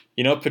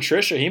 You know,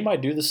 Patricia, he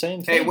might do the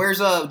same thing. Hey, where's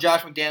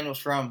Josh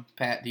McDaniels from,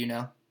 Pat? Do you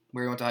know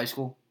where he went to high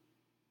school?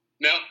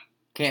 No.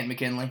 Canton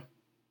McKinley.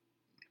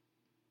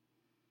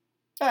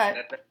 All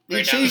right.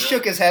 Right He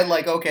shook his head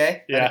like,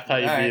 okay. Yeah, I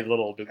thought you'd be a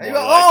little bit more.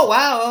 Oh,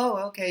 wow.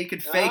 Oh, okay. You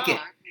could fake it.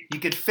 You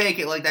could fake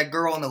it like that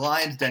girl in the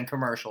Lions Den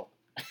commercial.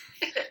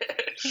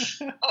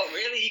 Oh,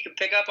 really? You can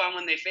pick up on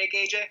when they fake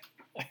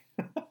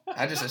AJ?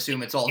 I just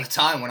assume it's all the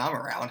time when I'm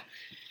around.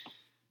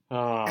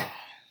 All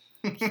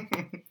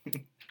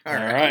All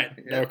right.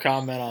 Yeah. No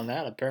comment on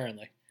that,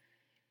 apparently.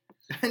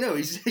 I know.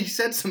 He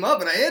sets him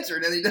up, and I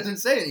answered, and he doesn't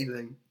say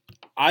anything.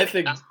 I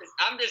think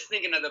I'm just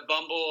thinking of the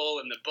bumble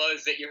and the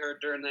buzz that you heard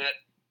during that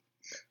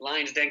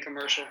Lions Den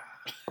commercial.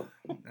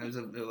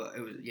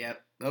 Yeah.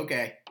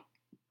 Okay.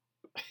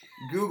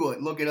 Google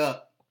it. Look it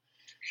up.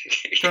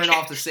 Turn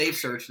off the safe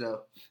search,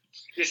 though.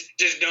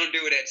 Just don't do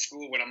it at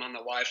school when I'm on the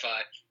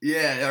Wi-Fi.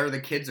 Yeah, or the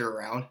kids are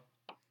around.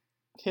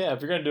 Yeah,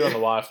 if you're going to do it on the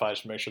Wi-Fi,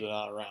 just make sure they're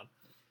not around.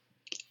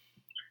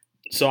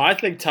 So I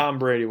think Tom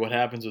Brady, what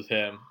happens with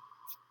him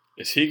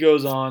is he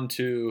goes on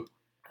to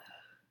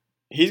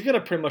 – he's going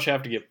to pretty much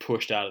have to get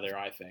pushed out of there,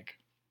 I think.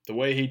 The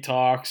way he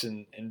talks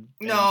and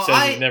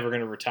says he's never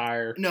going to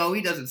retire. No,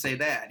 he doesn't say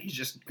that. He's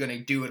just going to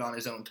do it on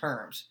his own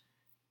terms.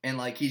 And,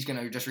 like, he's going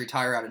to just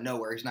retire out of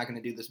nowhere. He's not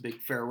going to do this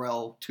big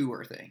farewell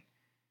tour thing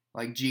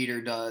like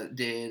Jeter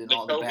did and like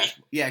all the Kobe?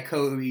 basketball. Yeah,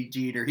 Kobe,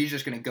 Jeter. He's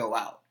just going to go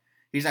out.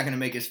 He's not going to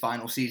make his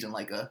final season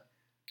like a –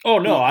 Oh,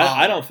 no,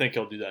 I don't think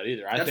he'll do that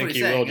either. I That's think what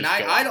he he's saying. will just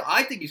And go out.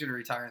 I think he's going to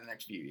retire in the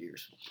next few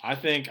years. I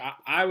think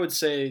I would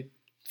say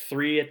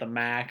 3 at the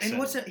max. And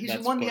what's that? He's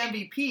won the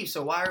MVP,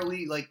 so why are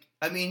we like?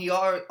 I mean, he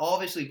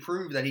obviously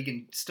proved that he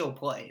can still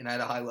play and at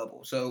a high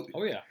level. So,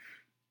 oh yeah,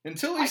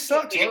 until I he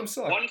sucks, think let him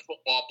suck. one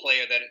football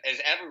player that has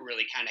ever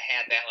really kind of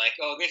had that, like,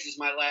 oh, this is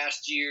my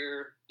last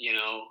year, you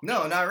know.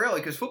 No, not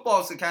really, because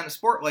football is the kind of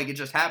sport like it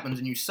just happens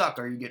and you suck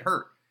or you get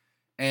hurt,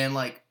 and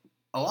like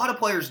a lot of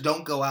players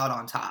don't go out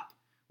on top.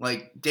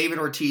 Like David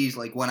Ortiz,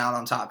 like went out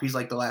on top. He's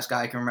like the last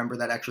guy I can remember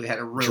that actually had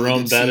a really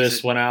Jerome good Bettis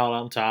season. went out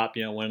on top,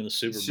 winning the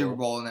Super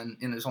Bowl, and then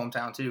in his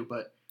hometown too.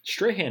 But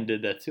Strahan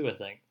did that too, I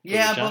think.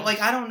 Yeah, but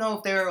like I don't know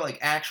if they were like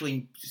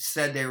actually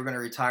said they were going to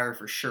retire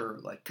for sure,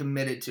 like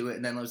committed to it,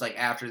 and then it was like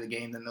after the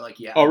game, then they're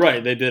like, yeah. Oh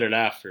right, they did it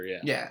after,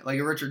 yeah. Yeah, like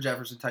a Richard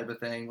Jefferson type of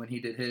thing when he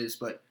did his.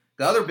 But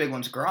the other big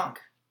one's Gronk.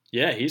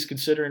 Yeah, he's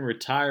considering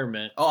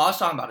retirement. Oh, I was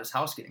talking about his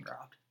house getting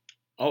robbed.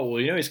 Oh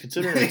well, he's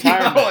considering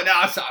retirement. No,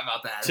 I was talking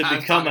about that. To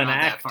become an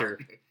actor.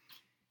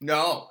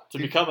 No. To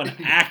become an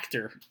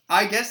actor.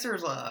 I guess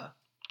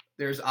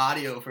there's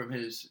audio from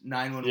his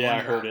 911 yeah, I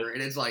heard number, it.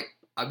 and it's like,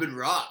 I've been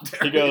robbed.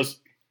 He goes,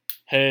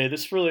 hey,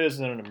 this really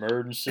isn't an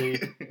emergency.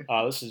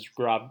 This is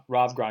Rob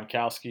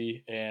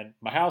Gronkowski, and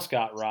my house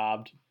got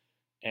robbed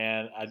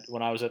and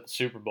when I was at the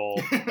Super Bowl,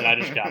 and I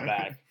just got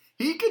back.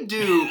 He could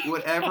do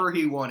whatever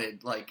he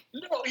wanted. Like,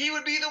 no, he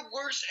would be the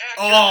worst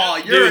actor. Oh,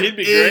 you're Dude, an he'd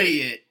be great.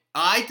 idiot.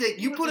 I think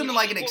you put him in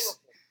like an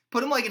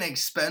Put him like an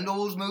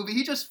Expendables movie.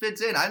 He just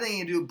fits in. I think he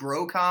can do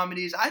bro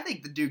comedies. I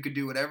think the dude could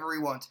do whatever he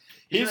wants.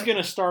 He's going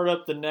to start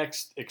up the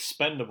next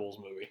Expendables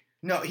movie.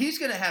 No, he's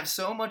going to have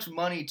so much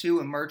money, too,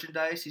 in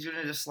merchandise. He's going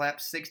to just slap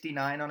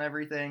 69 on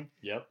everything.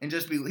 Yep. And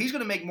just he's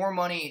going to make more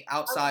money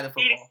outside of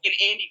football. An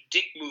Andy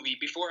Dick movie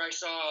before I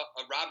saw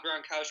a Rob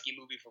Gronkowski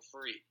movie for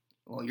free.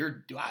 Well,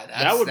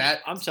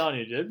 I'm telling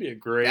you, that'd be a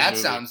great movie. That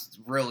sounds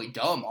really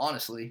dumb,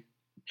 honestly.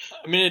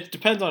 I mean, it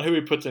depends on who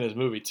he puts in his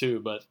movie,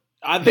 too, but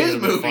I think his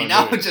movie,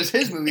 now it's just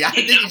his movie. I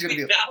think he's going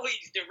to be. Now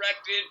he's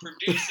directed,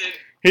 producing.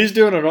 He's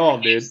doing it all,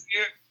 dude.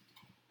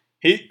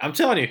 I'm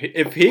telling you,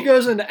 if he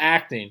goes into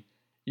acting,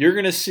 you're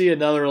going to see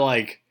another,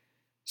 like,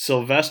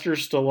 Sylvester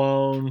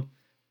Stallone,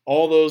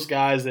 all those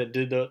guys that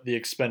did the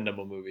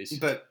Expendable movies.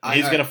 But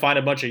he's going to find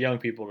a bunch of young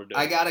people to do it.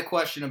 I got a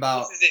question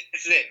about...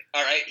 This is it.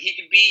 All right? He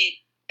could be...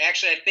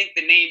 Actually, I think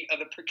the name of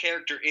the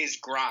character is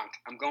Gronk.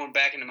 I'm going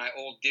back into my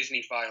old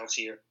Disney files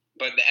here.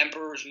 But the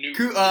Emperor's New...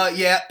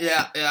 Yeah.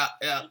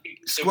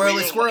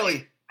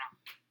 Squirrely.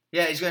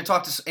 Yeah, he's going to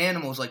talk to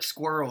animals like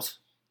squirrels.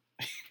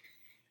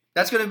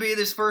 That's going to be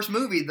this first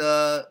movie,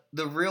 the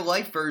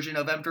real-life version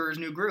of Emperor's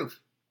New Groove.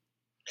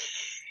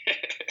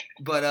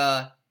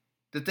 But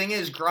the thing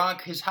is,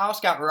 Gronk, his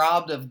house got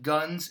robbed of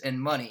guns and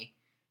money.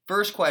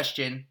 First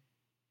question.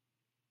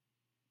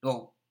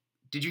 Well,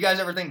 did you guys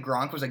ever think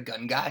Gronk was a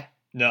gun guy?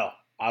 No.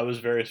 I was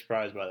very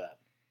surprised by that.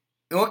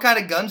 And what kind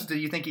of guns do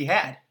you think he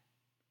had?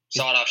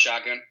 Sawed-off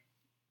shotgun.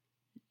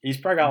 He's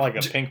probably got like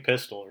a pink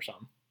pistol or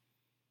something.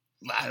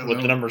 I don't with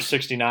know. The number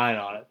 69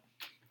 on it.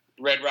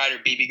 Red Ryder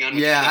BB gun.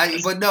 Yeah, I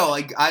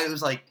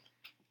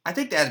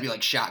think they had to be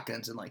like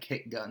shotguns and like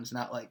hit guns,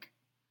 not like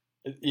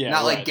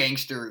like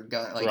gangster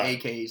gun, like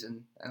AKs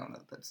and I don't know.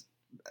 That's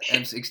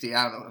M60.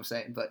 I don't know what I'm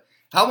saying, but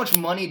how much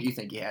money do you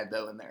think he had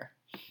though in there?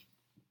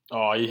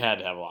 Oh, he had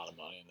to have a lot of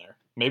money in there.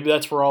 Maybe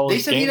that's where all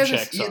his game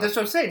checks are. That's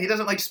what I'm saying. He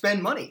doesn't like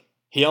spend money.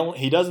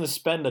 He doesn't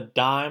spend a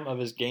dime of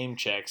his game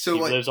checks. So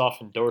he lives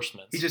off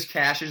endorsements. He just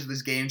cashes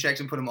his game checks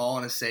and put them all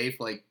in a safe.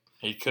 Like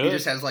he could. He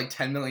just has like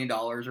 $10 million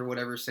or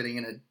whatever sitting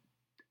in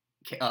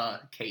a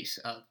case.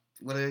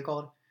 What are they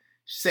called?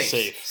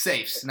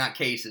 Safes, not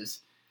cases.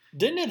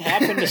 Didn't it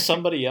happen to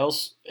somebody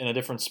else in a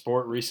different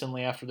sport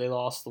recently after they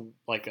lost a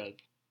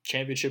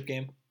championship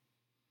game?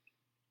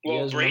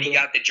 Well, Brady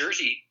got the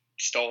jersey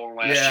stolen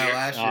last year.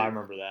 Last year. I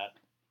remember that.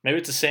 Maybe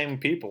it's the same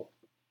people.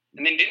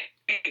 And then didn't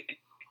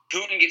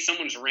Putin get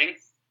someone's ring?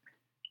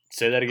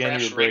 Say that again.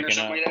 You were breaking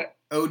up. Like that?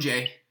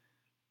 OJ.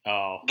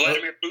 Oh.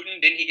 Vladimir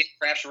Putin, didn't he get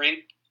Kraft's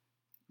ring?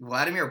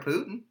 Vladimir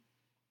Putin?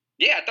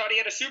 Yeah, I thought he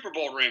had a Super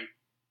Bowl ring.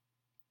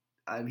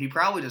 He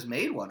probably just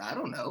made one. I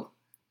don't know.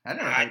 I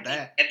never heard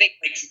that. I think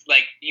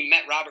like he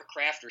met Robert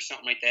Kraft or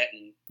something like that,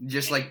 and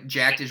just like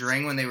jacked his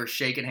ring when they were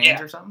shaking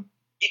hands or something.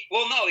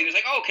 Well, no, he was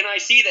like, "Oh, can I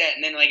see that?"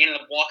 And then like ended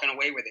up walking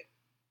away with it.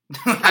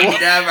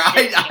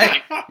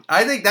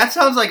 I think that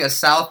sounds like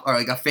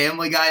a a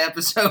Family Guy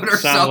episode or something.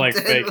 Sounds like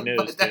fake news,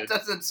 but that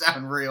doesn't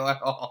sound real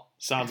at all.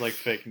 Sounds like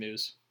fake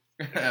news.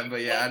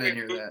 But yeah, I didn't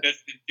hear that.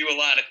 Does do a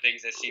lot of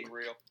things that seem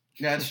real.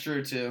 That's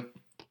true too.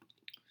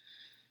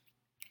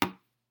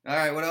 All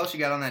right, what else you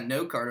got on that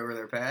note card over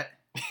there, Pat?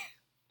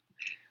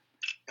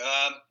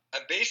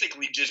 I've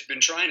basically just been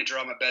trying to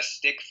draw my best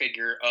stick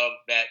figure of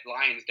that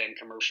Lions Den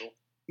commercial.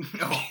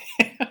 No,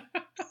 I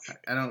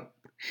don't.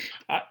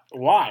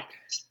 Why?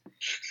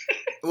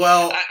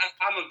 Well,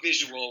 I'm a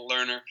visual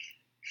learner.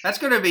 That's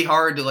going to be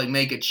hard to like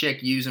make a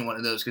chick using one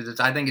of those because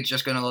I think it's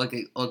just going to look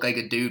like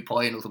a dude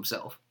playing with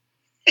himself.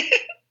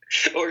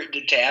 Or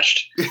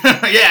detached.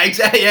 Yeah,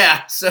 exactly.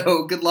 Yeah.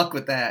 So good luck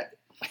with that.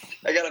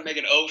 I gotta make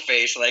an O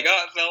face, like,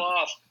 oh, it fell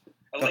off.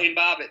 Elaine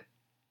Bobbitt.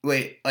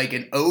 Wait, like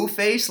an O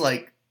face,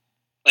 like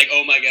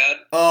oh my god.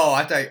 Oh,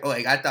 I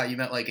thought you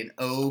meant like an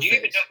O. Do you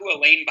even know who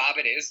Elaine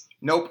Bobbitt is?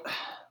 Nope.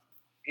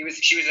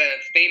 She was a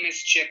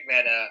famous chick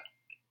that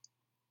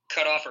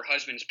cut off her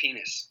husband's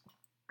penis,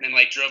 and then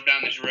like drove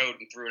down this road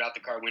and threw it out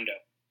the car window.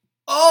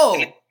 Oh,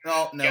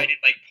 no. The guy did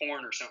like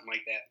porn or something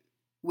like that.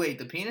 Wait,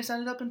 the penis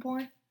ended up in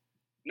porn?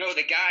 No,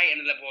 the guy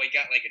ended up. Well, he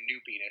got like a new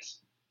penis,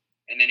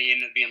 and then he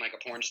ended up being like a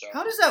porn star.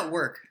 How does that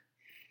work?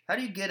 How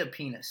do you get a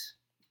penis?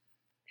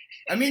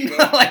 I mean,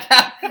 like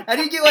how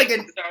do you get like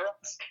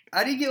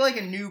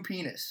a new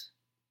penis?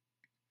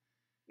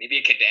 Maybe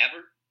a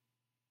cadaver.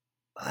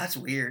 Oh, that's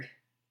weird.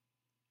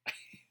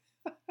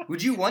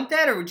 Would you want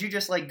that, or would you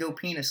just like go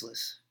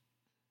penisless?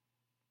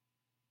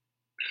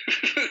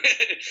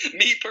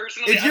 Me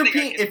personally,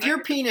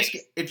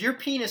 if your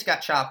penis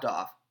got chopped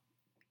off,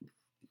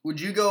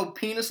 would you go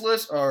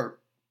penisless or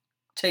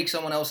take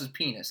someone else's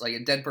penis, like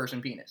a dead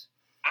person penis?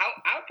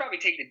 I would probably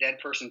take the dead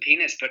person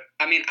penis, but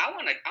I mean, I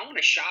want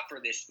to shop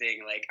for this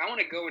thing. Like, I want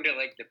to go into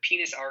like the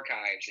penis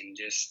archives and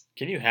just.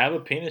 Can you have a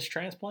penis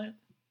transplant?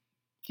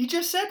 He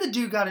just said the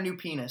dude got a new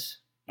penis.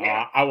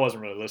 Yeah. I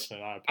wasn't really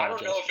listening. I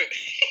apologize. I don't know if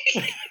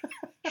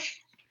it.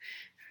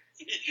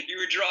 You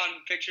were drawing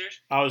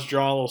pictures? I was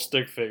drawing little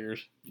stick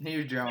figures. He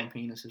was drawing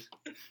penises.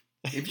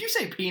 If you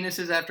say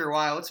penises after a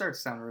while, it starts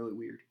to sound really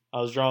weird.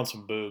 I was drawing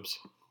some boobs.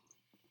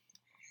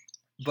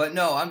 But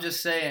no, I'm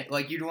just saying,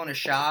 like, you'd want to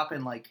shop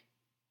and like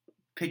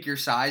pick your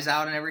size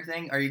out and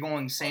everything. Are you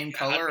going same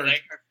color? Or,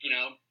 like,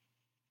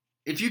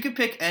 if you could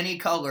pick any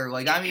color,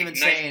 like I'm even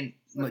saying,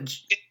 what,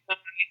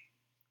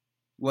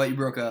 you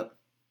broke up?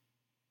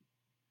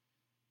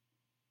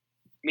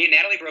 Me and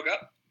Natalie broke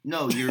up?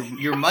 No,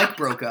 your mic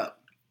broke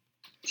up.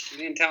 You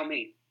didn't tell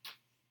me.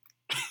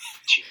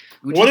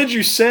 What did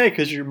you say?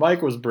 Because your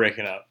mic was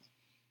breaking up.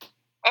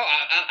 Oh,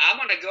 I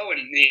want to go and,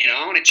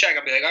 I want to check.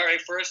 I'll be like, all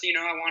right, first, I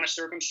want a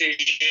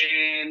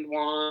circumcision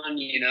one, and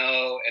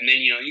then,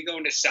 you go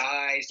into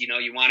size,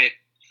 you want it.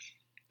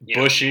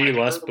 Bushy,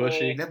 less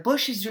bushy. The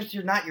bush is just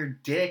not your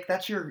dick.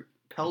 That's your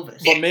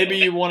pelvis. But maybe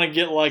you want to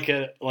get like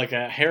a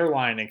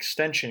hairline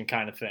extension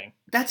kind of thing.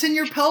 That's in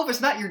your pelvis,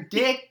 not your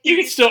dick. You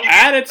can still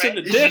add it to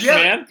the dick,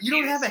 man. You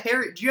don't have a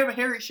hairy. Do you have a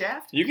hairy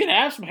shaft? You can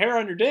have some hair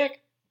on your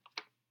dick.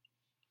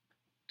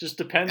 Just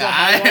depends on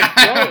how you like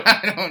to grow it.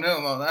 I don't know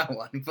about that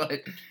one,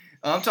 but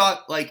I'm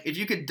talking like if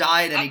you could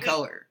dye it any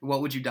color, what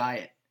would you dye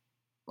it?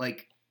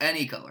 Like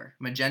any color,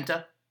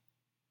 magenta.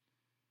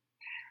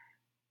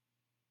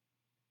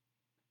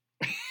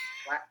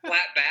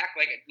 Flat back,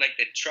 like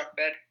the truck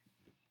bed.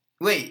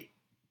 Wait,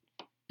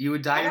 you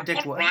would dye your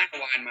dick what? I'm trying to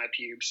line my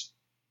pubes.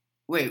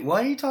 Wait,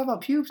 why are you talking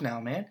about pubes now,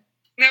 man?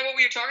 Isn't that what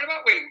we were talking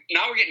about? Wait,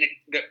 now we're getting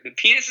the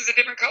penis is a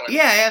different color?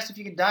 Yeah, I asked if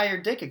you could dye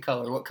your dick a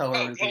color. What color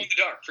would it be? Glow in the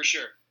dark, for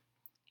sure.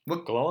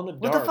 What glow in the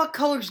dark? What the fuck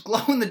colors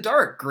glow in the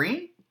dark?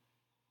 Green?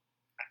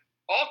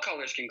 All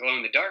colors can glow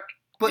in the dark.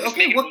 But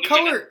okay, what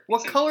color?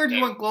 What color do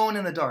you want glowing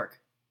in the dark?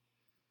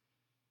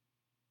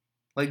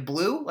 Like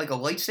blue? Like a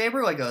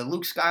lightsaber? Like a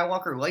Luke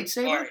Skywalker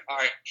lightsaber? All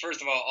right.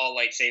 First of all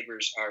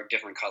lightsabers are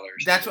different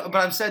colors. That's what.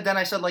 But I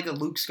said like a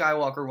Luke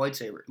Skywalker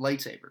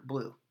lightsaber,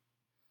 blue.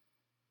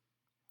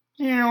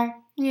 Yeah.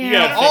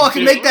 Oh, I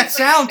can make that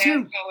sound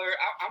too. Color.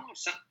 I want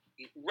some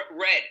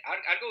red.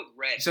 I'd go with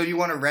red. So you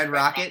want a red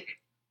rocket?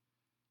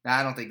 Nah,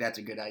 I don't think that's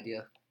a good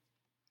idea.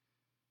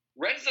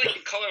 Red's like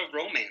the color of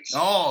romance.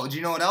 Oh, do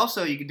you know what else?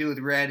 So you could do with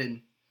red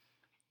and.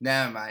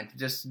 Never mind.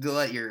 Just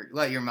let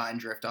your mind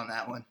drift on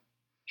that one.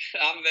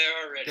 I'm there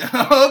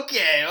already.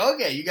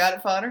 Okay. You got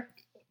it, Fonner?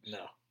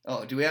 No.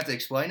 Oh, do we have to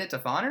explain it to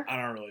Fonner?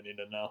 I don't really need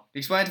to know.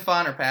 Explain it to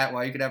Fonner, Pat,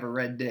 why you could have a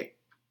red dick.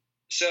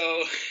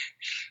 So,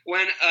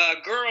 when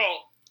a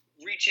girl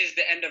reaches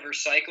the end of her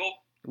cycle.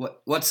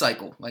 What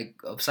cycle? Like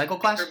a cycle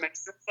class? Her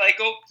menstrual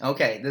cycle.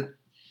 Okay.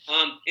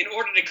 In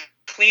order to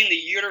clean the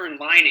uterine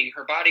lining,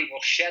 her body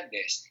will shed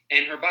this,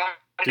 and her body.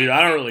 Dude,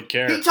 I don't really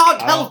care. He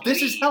talked health.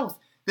 This is health.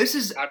 This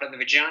is out of the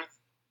vagina.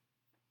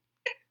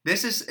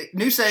 This is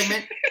new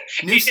segment.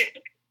 He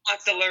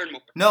wants to learn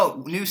more.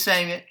 No, new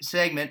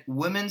segment.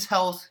 Women's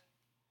health.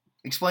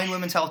 Explain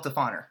women's health to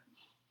Fonner.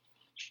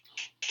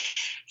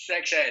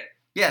 Sex ed.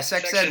 Yeah,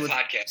 sex ed with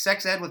podcast.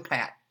 Sex ed with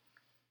Pat.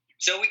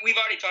 So we've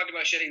already talked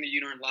about shedding the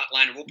uterine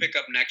liner. We'll pick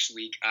up next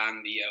week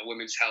on the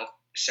women's health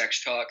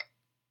sex talk.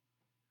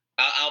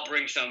 I'll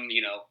bring some,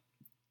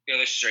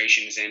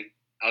 illustrations in.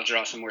 I'll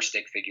draw some more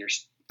stick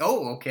figures.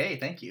 Oh, okay.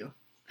 Thank you.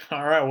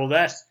 All right. Well,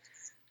 that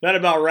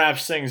about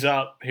wraps things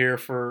up here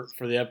for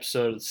the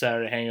episode of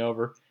Saturday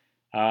Hangover.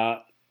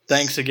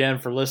 Thanks again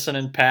for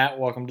listening, Pat.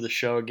 Welcome to the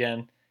show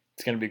again.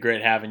 It's going to be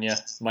great having you.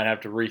 Might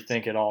have to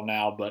rethink it all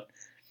now, but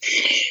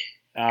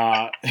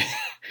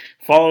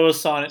follow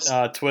us on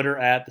Twitter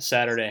at the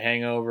Saturday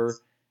Hangover,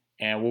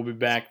 and we'll be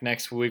back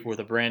next week with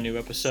a brand new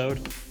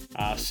episode.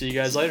 See you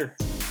guys later.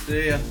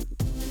 See ya.